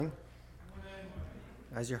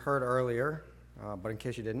As you heard earlier, but in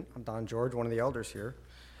case you didn't, I'm Don George, one of the elders here.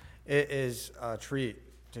 It is a treat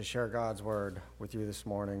to share God's word with you this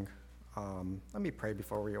morning. Let me pray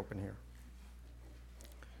before we open here.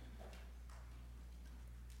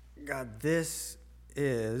 God, this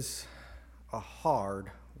is a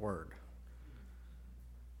hard word.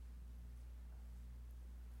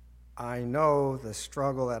 I know the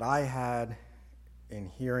struggle that I had in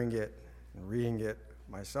hearing it and reading it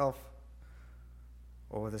myself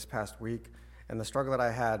over this past week, and the struggle that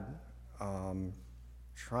I had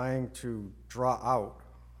trying to draw out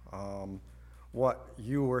what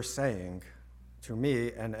you were saying to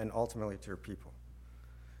me and ultimately to your people.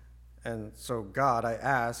 And so, God, I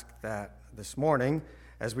ask that this morning,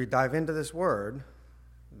 as we dive into this word,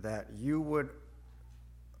 that you would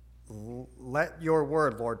let your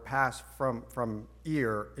word, Lord, pass from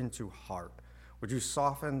ear into heart. Would you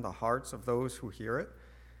soften the hearts of those who hear it,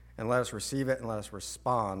 and let us receive it and let us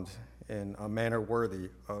respond in a manner worthy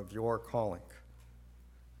of your calling.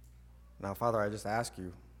 Now, Father, I just ask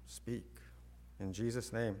you, speak. In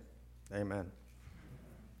Jesus' name, amen.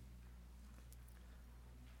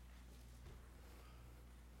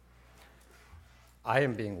 I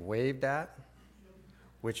am being waved at,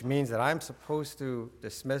 which means that I'm supposed to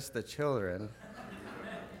dismiss the children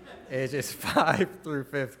ages 5 through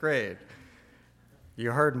 5th grade.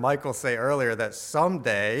 You heard Michael say earlier that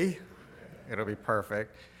someday it'll be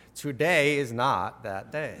perfect. Today is not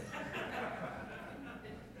that day.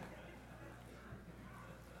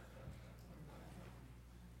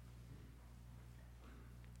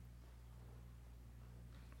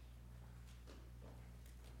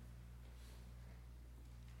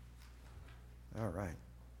 All right.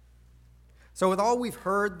 So with all we've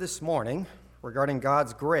heard this morning regarding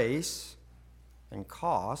God's grace and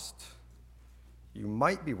cost, you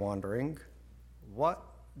might be wondering, what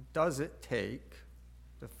does it take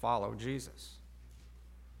to follow Jesus?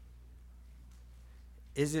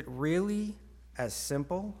 Is it really as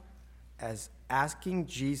simple as asking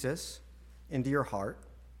Jesus into your heart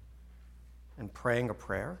and praying a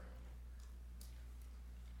prayer?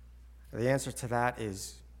 The answer to that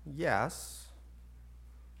is yes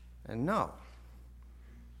and no.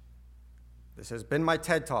 This has been my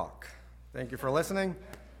TED Talk. Thank you for listening.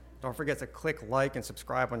 Don't forget to click like and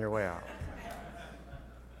subscribe on your way out.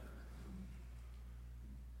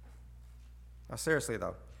 Now, seriously,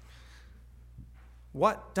 though,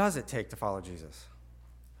 what does it take to follow Jesus?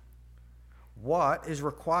 What is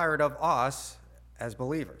required of us as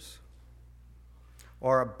believers?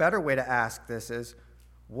 Or a better way to ask this is,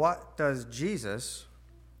 what does Jesus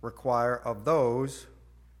require of those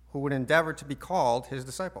who would endeavor to be called his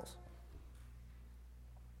disciples?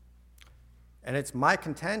 And it's my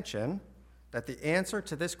contention that the answer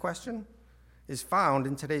to this question is found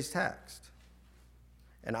in today's text.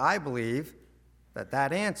 And I believe that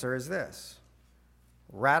that answer is this: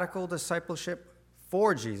 radical discipleship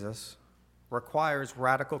for Jesus requires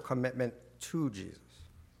radical commitment to Jesus.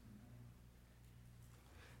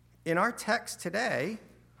 In our text today,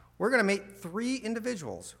 we're going to meet 3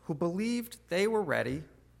 individuals who believed they were ready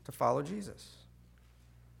to follow Jesus.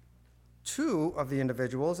 2 of the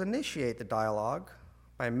individuals initiate the dialogue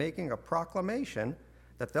by making a proclamation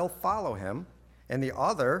that they'll follow him, and the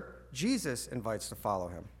other, Jesus invites to follow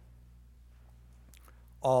him.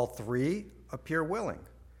 All 3 appear willing,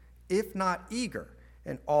 if not eager,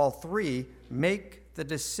 and all 3 make the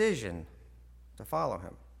decision to follow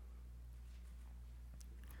him.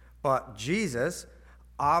 But Jesus,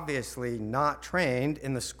 obviously not trained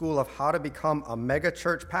in the school of how to become a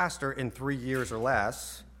megachurch pastor in 3 years or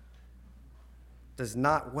less, does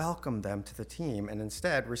not welcome them to the team and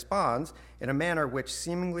instead responds in a manner which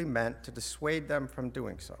seemingly meant to dissuade them from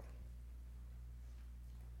doing so.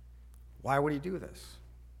 Why would he do this?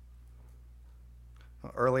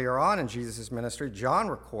 Earlier on in Jesus' ministry, John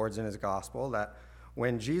records in his gospel that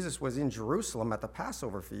when Jesus was in Jerusalem at the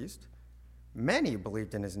Passover feast, many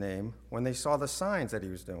believed in his name when they saw the signs that he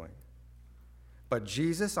was doing. But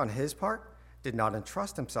Jesus, on his part, did not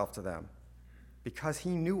entrust himself to them because he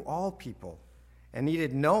knew all people and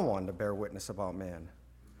needed no one to bear witness about man,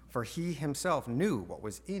 for he himself knew what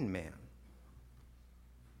was in man.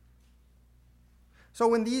 So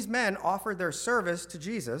when these men offered their service to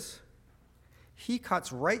Jesus, he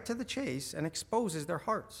cuts right to the chase and exposes their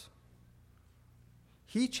hearts.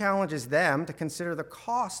 He challenges them to consider the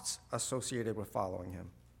costs associated with following him.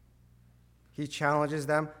 He challenges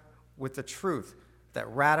them with the truth that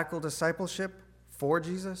radical discipleship for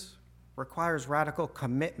Jesus requires radical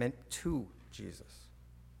commitment to Jesus.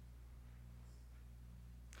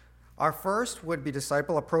 Our first would-be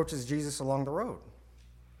disciple approaches Jesus along the road.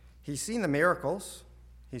 He's seen the miracles,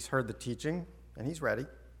 He's heard the teaching, and he's ready.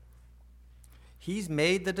 He's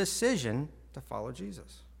made the decision to follow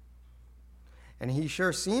Jesus. And he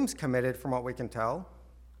sure seems committed from what we can tell.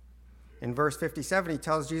 In verse 57, he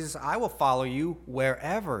tells Jesus, I will follow you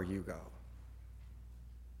wherever you go.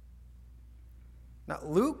 Now,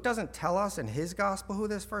 Luke doesn't tell us in his gospel who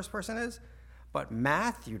this first person is, but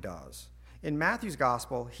Matthew does. In Matthew's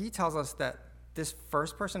gospel, he tells us that this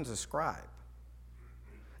first person is a scribe.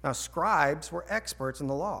 Now, scribes were experts in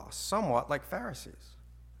the law, somewhat like Pharisees.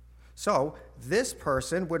 So, this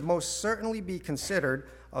person would most certainly be considered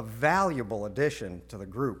a valuable addition to the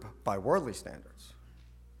group by worldly standards.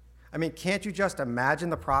 I mean, can't you just imagine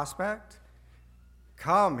the prospect?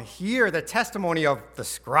 Come, hear the testimony of the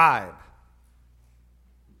scribe.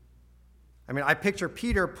 I mean, I picture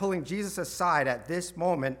Peter pulling Jesus aside at this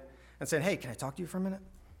moment and saying, hey, can I talk to you for a minute?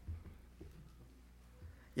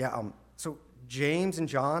 Yeah, so James and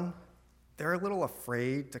John, they're a little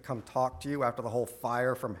afraid to come talk to you after the whole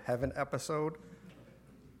fire from heaven episode.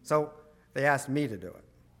 So they asked me to do it.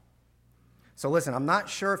 So listen, I'm not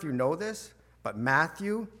sure if you know this, but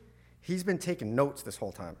Matthew, he's been taking notes this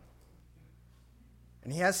whole time.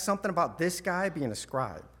 And he has something about this guy being a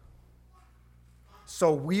scribe.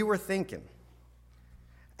 So we were thinking,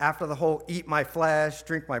 after the whole eat my flesh,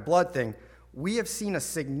 drink my blood thing, we have seen a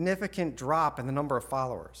significant drop in the number of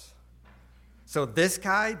followers. So this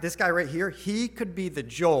guy right here, he could be the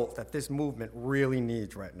jolt that this movement really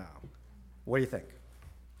needs right now. What do you think?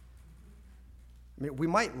 I mean, we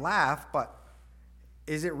might laugh, but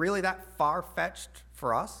is it really that far-fetched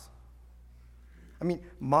for us? I mean,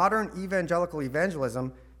 modern evangelical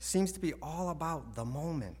evangelism seems to be all about the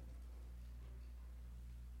moment.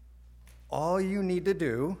 All you need to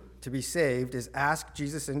do to be saved is ask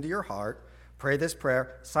Jesus into your heart, pray this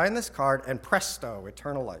prayer, sign this card, and presto,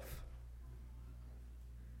 eternal life.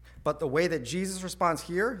 But the way that Jesus responds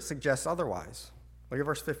here suggests otherwise. Look at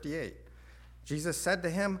verse 58. Jesus said to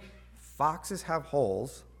him, foxes have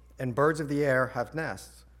holes, and birds of the air have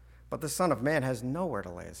nests, but the Son of Man has nowhere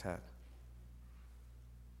to lay his head.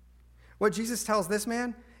 What Jesus tells this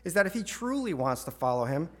man is that if he truly wants to follow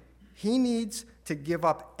him, he needs to give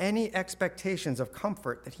up any expectations of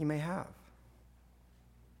comfort that he may have.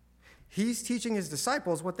 He's teaching his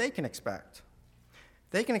disciples what they can expect.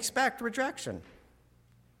 They can expect rejection.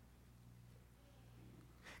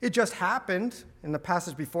 It just happened in the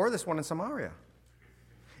passage before this one in Samaria.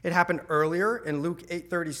 It happened earlier in Luke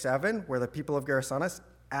 8:37, where the people of Gerasenes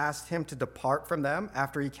asked him to depart from them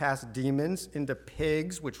after he cast demons into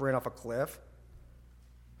pigs which ran off a cliff.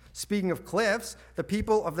 Speaking of cliffs, the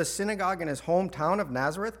people of the synagogue in his hometown of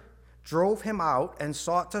Nazareth drove him out and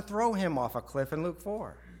sought to throw him off a cliff in Luke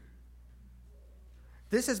 4.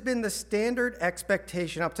 This has been the standard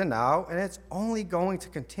expectation up to now, and it's only going to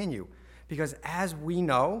continue because, as we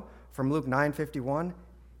know from Luke 9:51,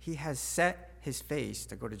 he has set his face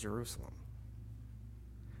to go to Jerusalem,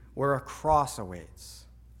 where a cross awaits.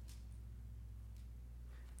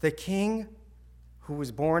 The king who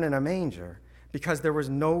was born in a manger, because there was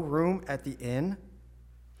no room at the inn,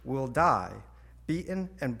 will die, beaten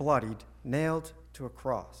and bloodied, nailed to a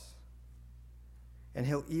cross. And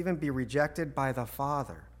he'll even be rejected by the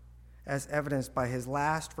Father, as evidenced by his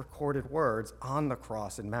last recorded words on the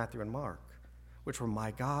cross in Matthew and Mark, which were,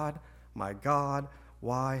 my God,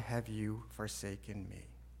 why have you forsaken me?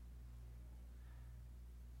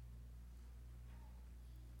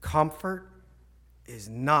 Comfort is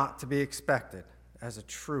not to be expected as a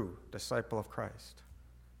true disciple of Christ.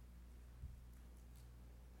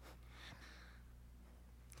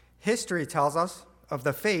 History tells us of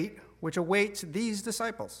the fate which awaits these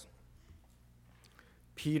disciples.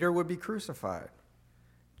 Peter would be crucified.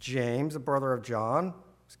 James, the brother of John,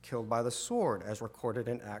 was killed by the sword, as recorded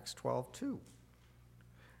in Acts 12:2.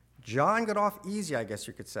 John got off easy, I guess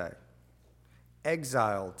you could say,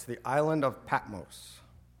 exiled to the island of Patmos.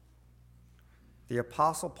 The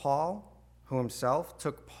Apostle Paul, who himself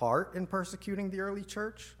took part in persecuting the early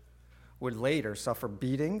church, would later suffer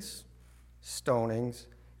beatings, stonings,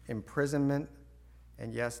 imprisonment,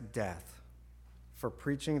 and yes, death for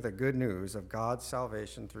preaching the good news of God's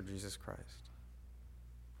salvation through Jesus Christ.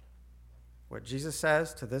 What Jesus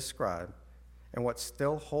says to this scribe, and what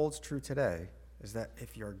still holds true today, is that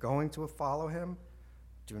if you're going to follow him,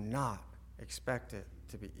 do not expect it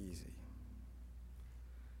to be easy.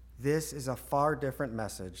 This is a far different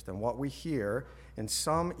message than what we hear in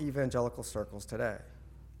some evangelical circles today.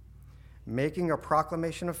 Making a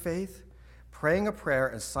proclamation of faith, praying a prayer,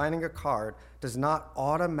 and signing a card does not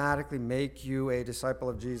automatically make you a disciple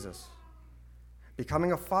of Jesus.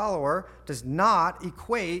 Becoming a follower does not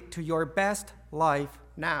equate to your best life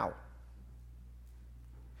now.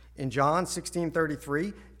 In John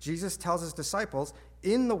 16:33, Jesus tells his disciples,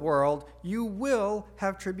 "In the world you will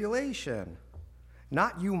have tribulation."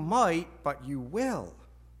 Not you might, but you will.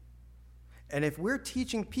 And if we're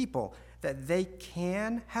teaching people that they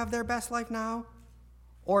can have their best life now,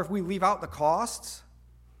 or if we leave out the costs,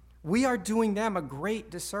 we are doing them a great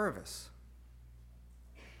disservice.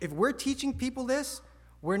 If we're teaching people this,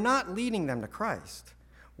 we're not leading them to Christ.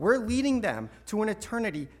 We're leading them to an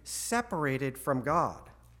eternity separated from God.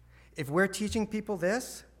 If we're teaching people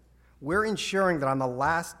this, we're ensuring that on the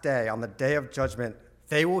last day, on the day of judgment,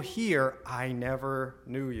 they will hear, "I never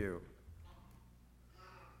knew you."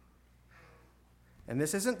 And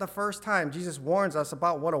this isn't the first time Jesus warns us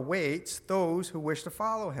about what awaits those who wish to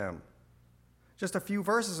follow him. Just a few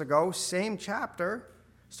verses ago, same chapter,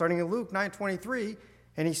 starting in Luke 9:23,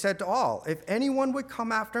 and he said to all, "If anyone would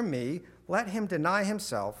come after me, let him deny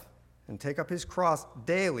himself and take up his cross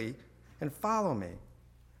daily and follow me.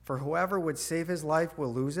 For whoever would save his life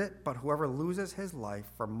will lose it, but whoever loses his life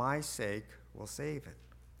for my sake will save it."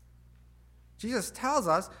 Jesus tells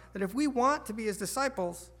us that if we want to be his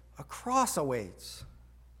disciples, a cross awaits.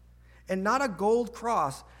 And not a gold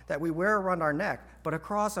cross that we wear around our neck, but a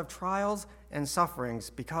cross of trials and sufferings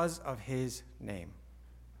because of his name.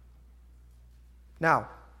 Now,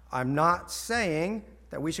 I'm not saying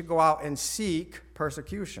that we should go out and seek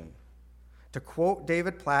persecution. To quote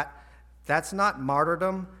David Platt, that's not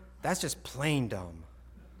martyrdom, that's just plain dumb.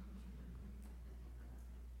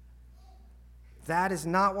 That is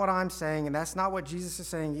not what I'm saying, and that's not what Jesus is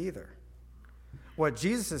saying either. What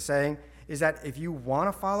Jesus is saying is that if you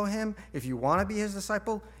want to follow him, if you want to be his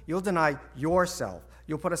disciple, you'll deny yourself.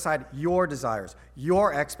 You'll put aside your desires,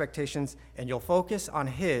 your expectations, and you'll focus on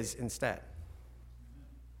his instead.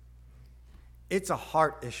 It's a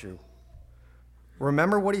heart issue.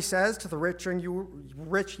 Remember what he says to the rich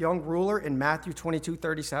young ruler in Matthew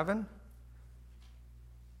 22:37?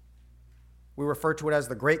 We refer to it as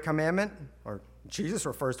the Great Commandment, or Jesus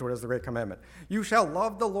refers to it as the Great Commandment. "You shall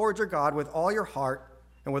love the Lord your God with all your heart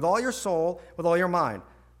and with all your soul, with all your mind."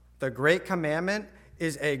 The Great Commandment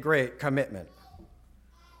is a great commitment.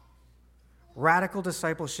 Radical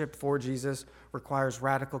discipleship for Jesus requires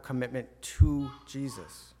radical commitment to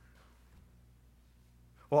Jesus.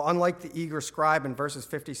 Well, unlike the eager scribe in verses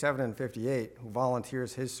 57 and 58, who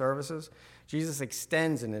volunteers his services, Jesus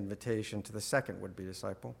extends an invitation to the second would-be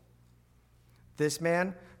disciple. This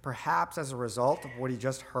man, perhaps as a result of what he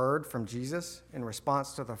just heard from Jesus in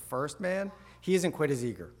response to the first man, he isn't quite as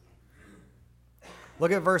eager.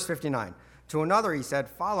 Look at verse 59. To another he said,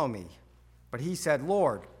 "Follow me." But he said,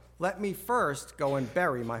 "Lord, let me first go and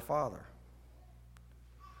bury my father."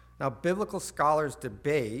 Now, biblical scholars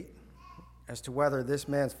debate as to whether this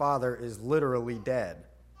man's father is literally dead.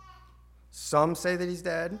 Some say that he's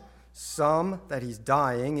dead, some that he's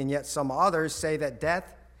dying, and yet some others say that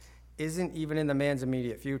death isn't even in the man's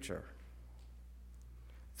immediate future.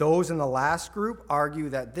 Those in the last group argue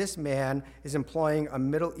that this man is employing a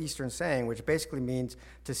Middle Eastern saying, which basically means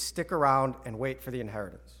to stick around and wait for the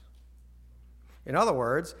inheritance. In other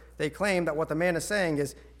words, they claim that what the man is saying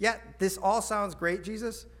is, "Yeah, this all sounds great,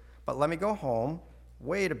 Jesus, but let me go home,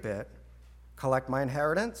 wait a bit, collect my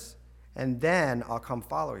inheritance, and then I'll come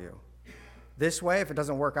follow you. This way, if it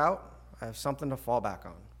doesn't work out, I have something to fall back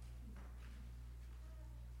on."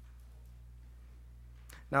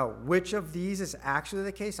 Now, which of these is actually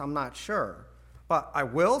the case, I'm not sure. But I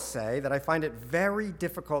will say that I find it very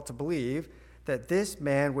difficult to believe that this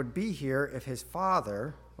man would be here if his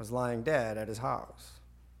father was lying dead at his house.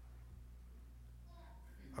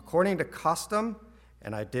 According to custom,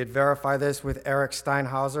 and I did verify this with Eric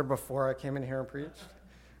Steinhauser before I came in here and preached.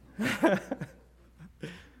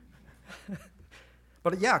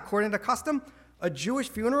 But yeah, according to custom, a Jewish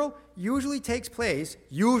funeral usually takes place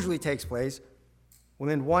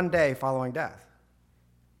within 1 day following death.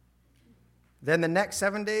 Then the next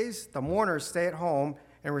 7 days, the mourners stay at home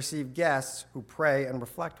and receive guests who pray and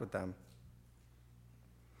reflect with them.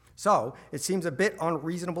 So it seems a bit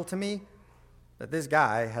unreasonable to me that this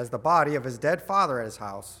guy has the body of his dead father at his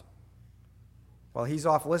house while he's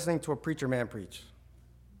off listening to a preacher man preach.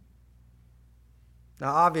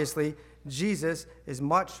 Now, obviously, Jesus is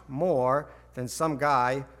much more than some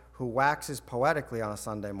guy who waxes poetically on a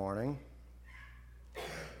Sunday morning.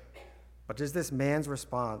 But does this man's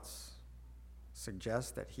response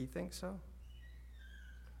suggest that he thinks so?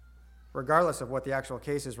 Regardless of what the actual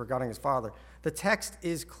case is regarding his father, the text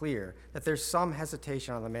is clear that there's some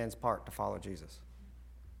hesitation on the man's part to follow Jesus.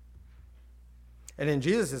 And in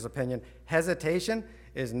Jesus' opinion, hesitation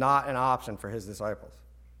is not an option for his disciples.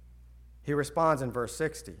 He responds in verse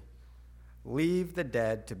 60, "Leave the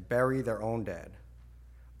dead to bury their own dead,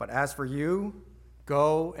 But as for you,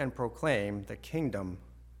 go and proclaim the kingdom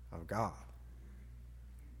of God.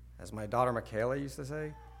 As my daughter Michaela used to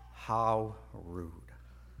say, how rude.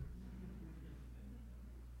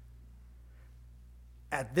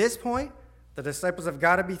 At this point, the disciples have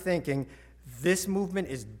got to be thinking, this movement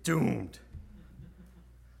is doomed.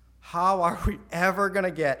 How are we ever going to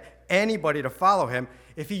get anybody to follow him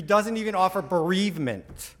if he doesn't even offer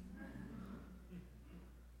bereavement?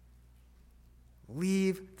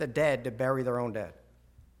 Leave the dead to bury their own dead.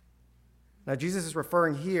 Now, Jesus is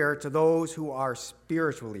referring here to those who are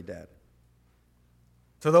spiritually dead,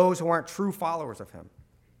 to those who aren't true followers of him.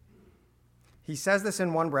 He says this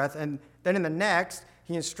in one breath, and then in the next,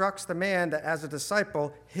 he instructs the man that as a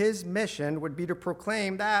disciple, his mission would be to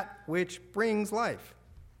proclaim that which brings life,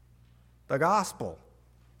 the gospel.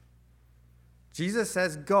 Jesus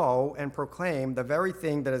says, go and proclaim the very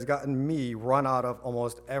thing that has gotten me run out of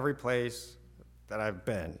almost every place that I've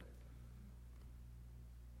been.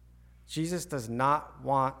 Jesus does not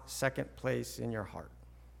want second place in your heart.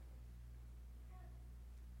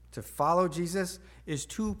 To follow Jesus is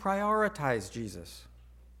to prioritize Jesus.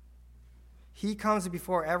 He comes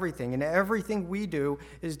before everything, and everything we do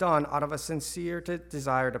is done out of a sincere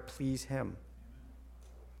desire to please him.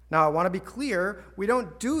 Now, I want to be clear, we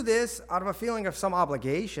don't do this out of a feeling of some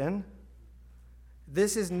obligation.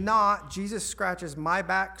 This is not, Jesus scratches my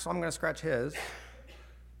back, so I'm going to scratch his.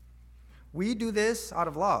 We do this out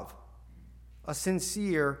of love, a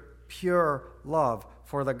sincere, pure love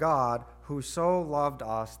for the God who so loved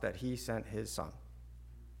us that he sent his son.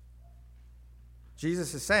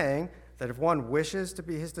 Jesus is saying that if one wishes to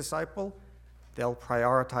be his disciple, they'll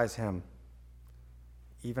prioritize him,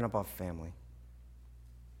 even above family.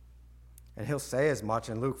 And he'll say as much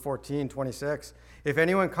in Luke 14:26. If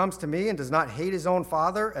anyone comes to me and does not hate his own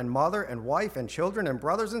father and mother and wife and children and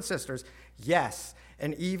brothers and sisters, yes,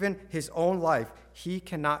 and even his own life, he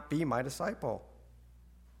cannot be my disciple.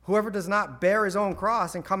 Whoever does not bear his own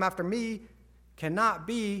cross and come after me cannot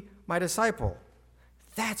be my disciple.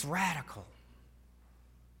 That's radical.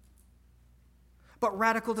 But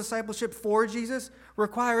radical discipleship for Jesus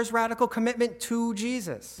requires radical commitment to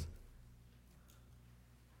Jesus.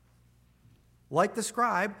 Like the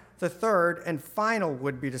scribe, the third and final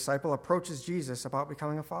would-be disciple approaches Jesus about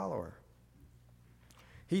becoming a follower.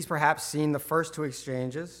 He's perhaps seen the first two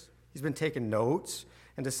exchanges, he's been taking notes,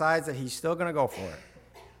 and decides that he's still going to go for it.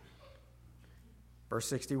 Verse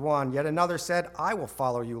 61, yet another said, I will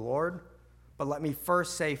follow you, Lord, but let me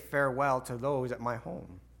first say farewell to those at my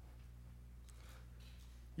home.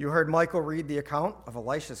 You heard Michael read the account of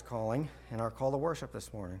Elisha's calling in our call to worship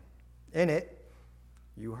this morning. In it,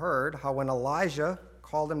 you heard how when Elijah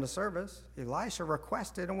called him to service, Elisha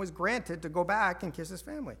requested and was granted to go back and kiss his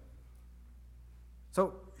family.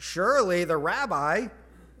 So surely the rabbi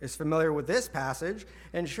is familiar with this passage,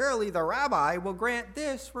 and surely the rabbi will grant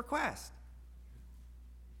this request.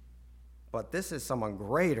 But this is someone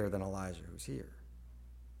greater than Elijah who's here.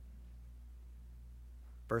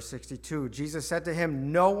 Verse 62, Jesus said to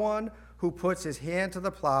him, no one who puts his hand to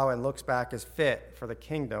the plow and looks back is fit for the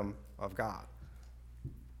kingdom of God.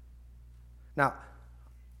 Now,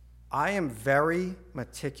 I am very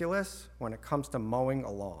meticulous when it comes to mowing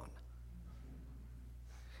a lawn.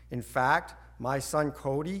 In fact, my son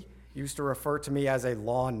Cody used to refer to me as a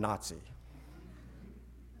lawn Nazi.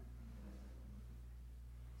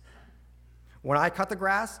 When I cut the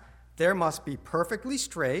grass, there must be perfectly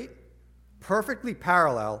straight, perfectly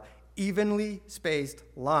parallel, evenly spaced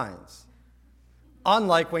lines.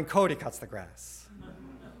 Unlike when Cody cuts the grass.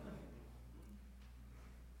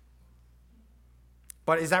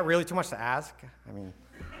 But is that really too much to ask? I mean,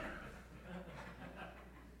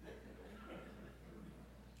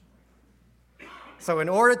 so in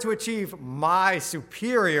order to achieve my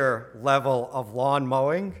superior level of lawn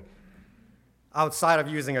mowing, outside of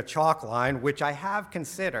using a chalk line, which I have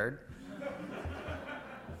considered,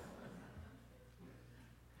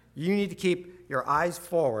 you need to keep your eyes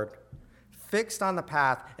forward, fixed on the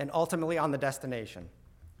path, and ultimately on the destination.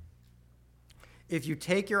 If you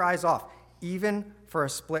take your eyes off, even for a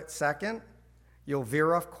split second, you'll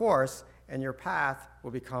veer off course and your path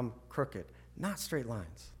will become crooked, not straight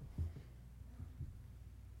lines.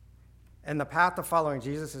 And the path to following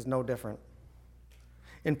Jesus is no different.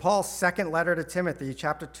 In Paul's second letter to Timothy,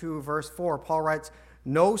 chapter 2, verse 4, Paul writes,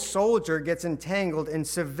 no soldier gets entangled in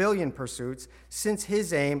civilian pursuits, since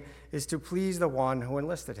his aim is to please the one who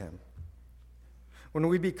enlisted him. When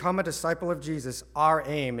we become a disciple of Jesus, our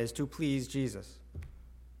aim is to please Jesus.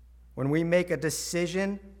 When we make a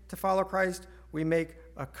decision to follow Christ, we make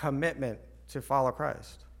a commitment to follow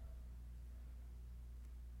Christ.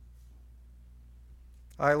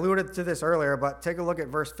 I alluded to this earlier, but take a look at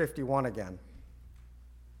verse 51 again.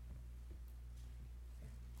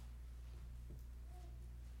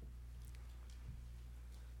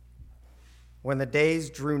 When the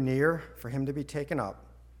days drew near for him to be taken up,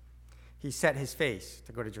 he set his face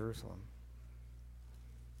to go to Jerusalem.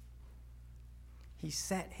 He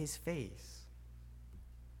set his face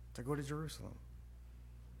to go to Jerusalem.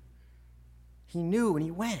 He knew and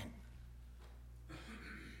he went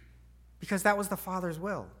because that was the Father's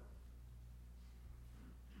will.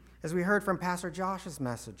 As we heard from Pastor Josh's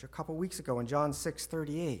message a couple weeks ago in John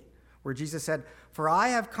 6:38, where Jesus said, "For I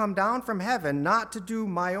have come down from heaven not to do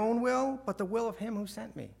my own will, but the will of him who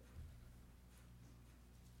sent me."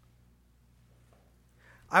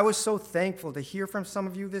 I was so thankful to hear from some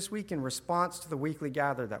of you this week in response to the weekly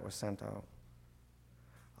gather that was sent out.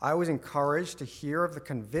 I was encouraged to hear of the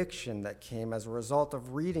conviction that came as a result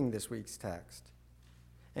of reading this week's text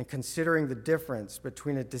and considering the difference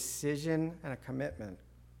between a decision and a commitment.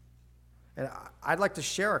 And I'd like to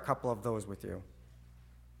share a couple of those with you.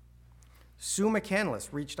 Sue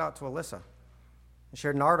McCandless reached out to Alyssa and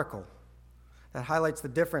shared an article that highlights the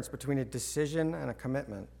difference between a decision and a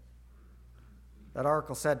commitment. That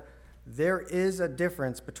article said, there is a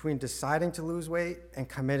difference between deciding to lose weight and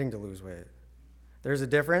committing to lose weight. There's a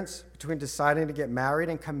difference between deciding to get married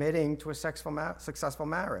and committing to a successful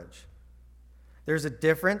marriage. There's a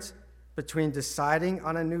difference between deciding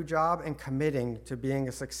on a new job and committing to being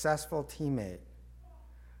a successful teammate.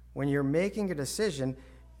 When you're making a decision,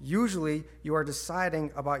 usually you are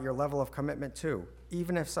deciding about your level of commitment too,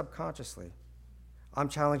 even if subconsciously. I'm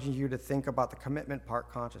challenging you to think about the commitment part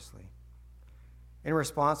consciously. In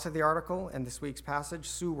response to the article and this week's passage,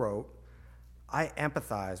 Sue wrote, "I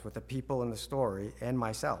empathize with the people in the story and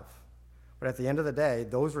myself. But at the end of the day,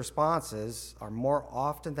 those responses are more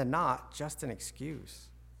often than not just an excuse.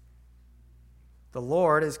 The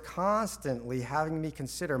Lord is constantly having me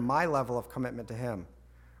consider my level of commitment to him.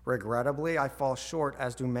 Regrettably, I fall short,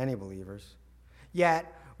 as do many believers.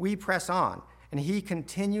 Yet, we press on, and he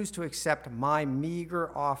continues to accept my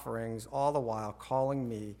meager offerings, all the while calling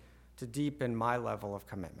me to deepen my level of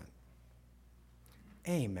commitment."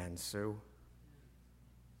 Amen, Sue.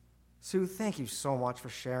 Sue, thank you so much for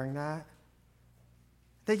sharing that.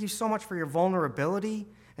 Thank you so much for your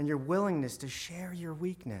vulnerability and your willingness to share your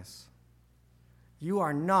weakness. You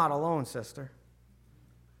are not alone, sister.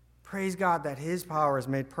 Praise God that his power is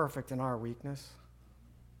made perfect in our weakness.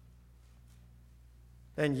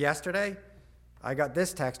 And yesterday, I got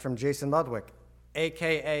this text from Jason Ludwig,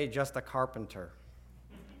 a.k.a. Just a Carpenter.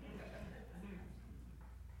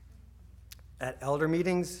 At elder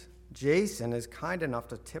meetings, Jason is kind enough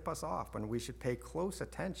to tip us off when we should pay close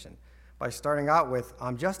attention by starting out with,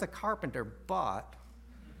 "I'm just a carpenter, but..."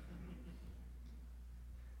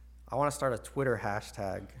 I want to start a Twitter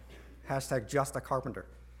hashtag just a carpenter.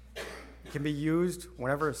 It can be used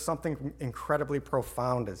whenever something incredibly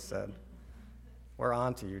profound is said. We're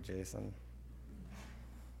on to you, Jason.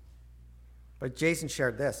 But Jason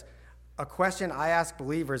shared this. A question I ask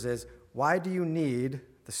believers is, why do you need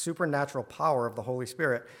the supernatural power of the Holy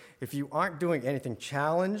Spirit if you aren't doing anything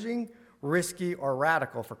challenging, risky, or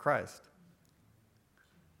radical for Christ?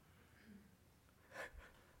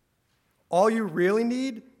 All you really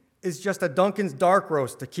need is just a Dunkin's dark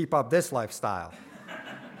roast to keep up this lifestyle.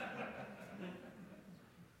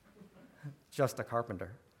 Just a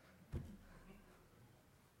carpenter.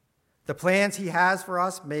 The plans he has for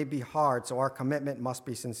us may be hard, so our commitment must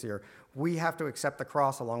be sincere. We have to accept the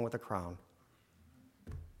cross along with the crown.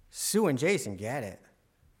 Sue and Jason get it.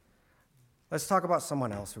 Let's talk about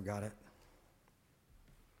someone else who got it.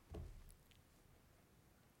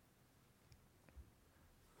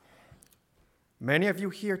 Many of you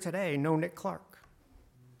here today know Nick Clark.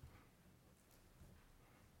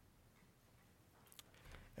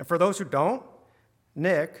 And for those who don't,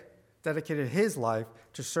 Nick dedicated his life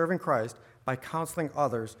to serving Christ by counseling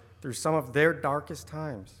others through some of their darkest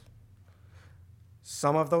times.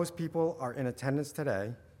 Some of those people are in attendance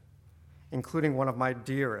today, including one of my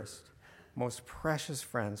dearest, most precious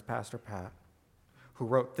friends, Pastor Pat, who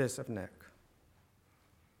wrote this of Nick.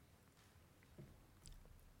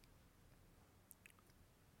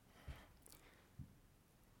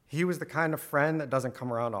 He was the kind of friend that doesn't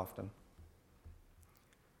come around often.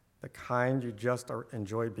 The kind you just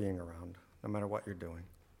enjoy being around, no matter what you're doing.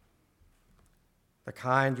 The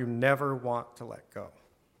kind you never want to let go.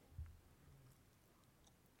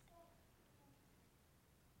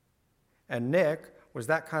 And Nick was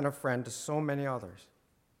that kind of friend to so many others.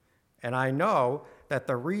 And I know that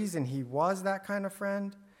the reason he was that kind of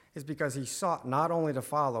friend is because he sought not only to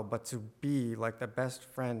follow, but to be like the best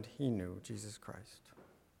friend he knew, Jesus Christ.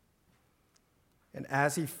 And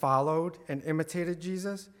as he followed and imitated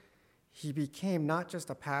Jesus, he became not just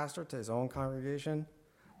a pastor to his own congregation,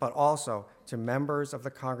 but also to members of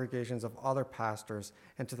the congregations of other pastors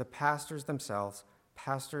and to the pastors themselves,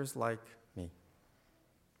 pastors like me.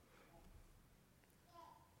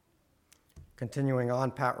 Continuing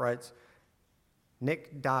on, Pat writes,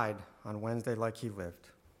 Nick died on Wednesday like he lived,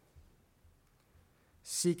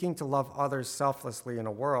 seeking to love others selflessly in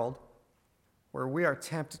a world where we are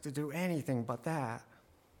tempted to do anything but that.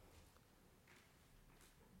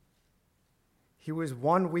 He was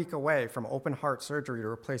 1 week away from open heart surgery to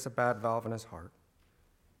replace a bad valve in his heart.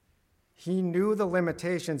 He knew the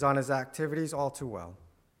limitations on his activities all too well.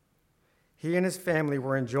 He and his family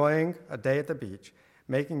were enjoying a day at the beach,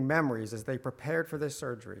 making memories as they prepared for this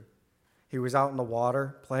surgery. He was out in the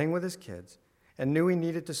water, playing with his kids, and knew he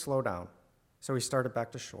needed to slow down, so he started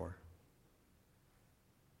back to shore.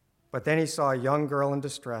 But then he saw a young girl in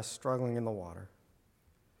distress struggling in the water.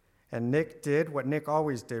 And Nick did what Nick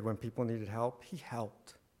always did when people needed help. He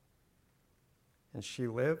helped. And she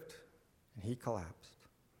lived, and he collapsed.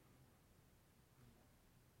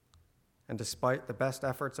 And despite the best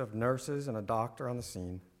efforts of nurses and a doctor on the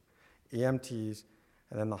scene, EMTs,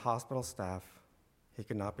 and then the hospital staff, he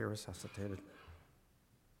could not be resuscitated.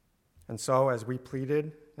 And so, as we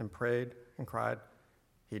pleaded and prayed and cried,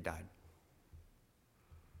 he died.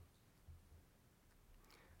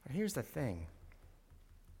 But here's the thing.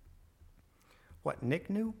 What Nick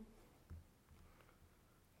knew,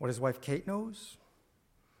 what his wife Kate knows,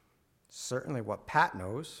 certainly what Pat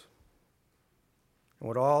knows, and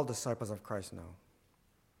what all disciples of Christ know,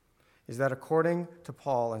 is that according to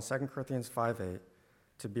Paul in 2 Corinthians 5:8,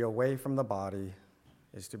 to be away from the body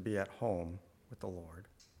is to be at home with the Lord.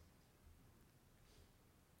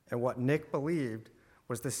 And what Nick believed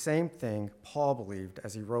was the same thing Paul believed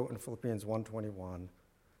as he wrote in Philippians 1:21,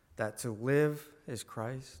 that to live is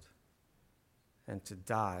Christ and to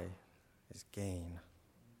die is gain.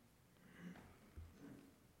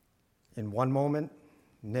 In one moment,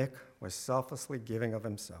 Nick was selflessly giving of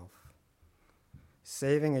himself,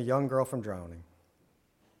 saving a young girl from drowning.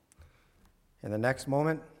 In the next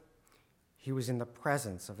moment, he was in the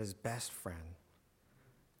presence of his best friend,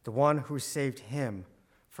 the one who saved him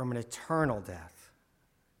from an eternal death,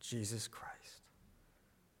 Jesus Christ.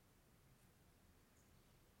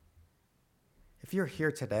 If you're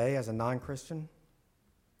here today as a non-Christian,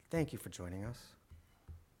 thank you for joining us.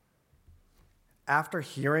 After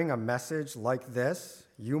hearing a message like this,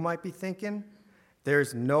 you might be thinking,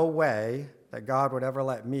 there's no way that God would ever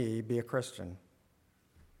let me be a Christian.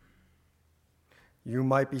 You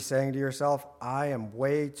might be saying to yourself, I am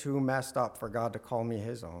way too messed up for God to call me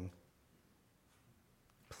his own.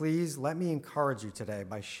 Please let me encourage you today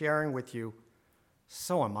by sharing with you,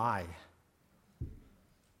 so am I.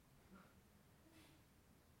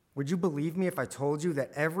 Would you believe me if I told you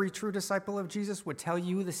that every true disciple of Jesus would tell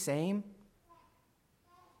you the same?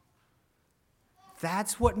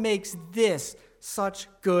 That's what makes this such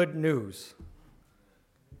good news.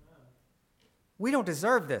 We don't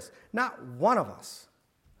deserve this, not one of us.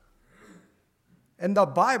 And the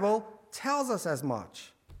Bible tells us as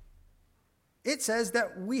much. It says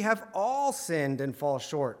that we have all sinned and fall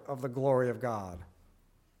short of the glory of God.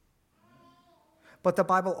 But the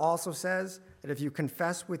Bible also says that if you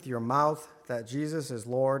confess with your mouth that Jesus is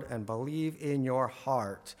Lord and believe in your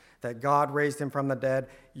heart that God raised him from the dead,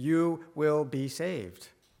 you will be saved.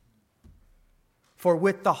 For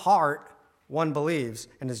with the heart one believes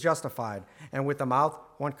and is justified, and with the mouth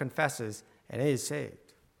one confesses and is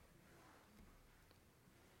saved.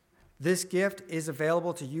 This gift is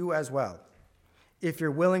available to you as well, if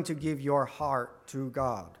you're willing to give your heart to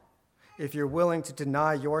God, if you're willing to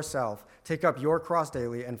deny yourself, take up your cross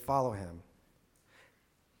daily, and follow him.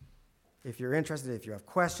 If you're interested, if you have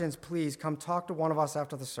questions, please come talk to one of us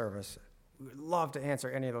after the service. We would love to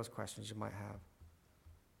answer any of those questions you might have.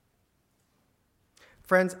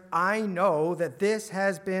 Friends, I know that this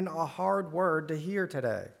has been a hard word to hear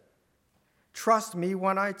today. Trust me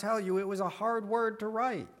when I tell you it was a hard word to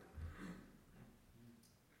write.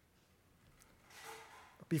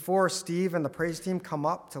 Before Steve and the praise team come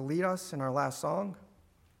up to lead us in our last song,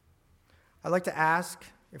 I'd like to ask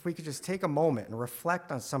if we could just take a moment and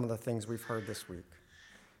reflect on some of the things we've heard this week.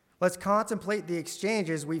 Let's contemplate the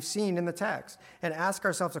exchanges we've seen in the text and ask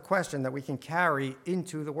ourselves a question that we can carry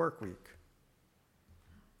into the work week.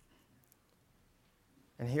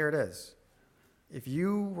 And here it is. If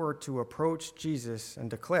you were to approach Jesus and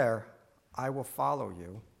declare, I will follow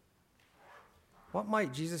you, what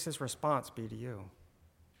might Jesus' response be to you?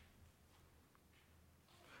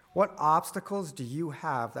 What obstacles do you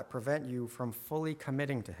have that prevent you from fully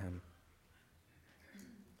committing to him?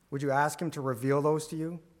 Would you ask him to reveal those to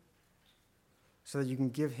you so that you can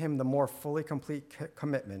give him the more fully complete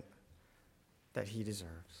commitment that he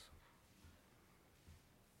deserves?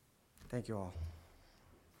 Thank you all.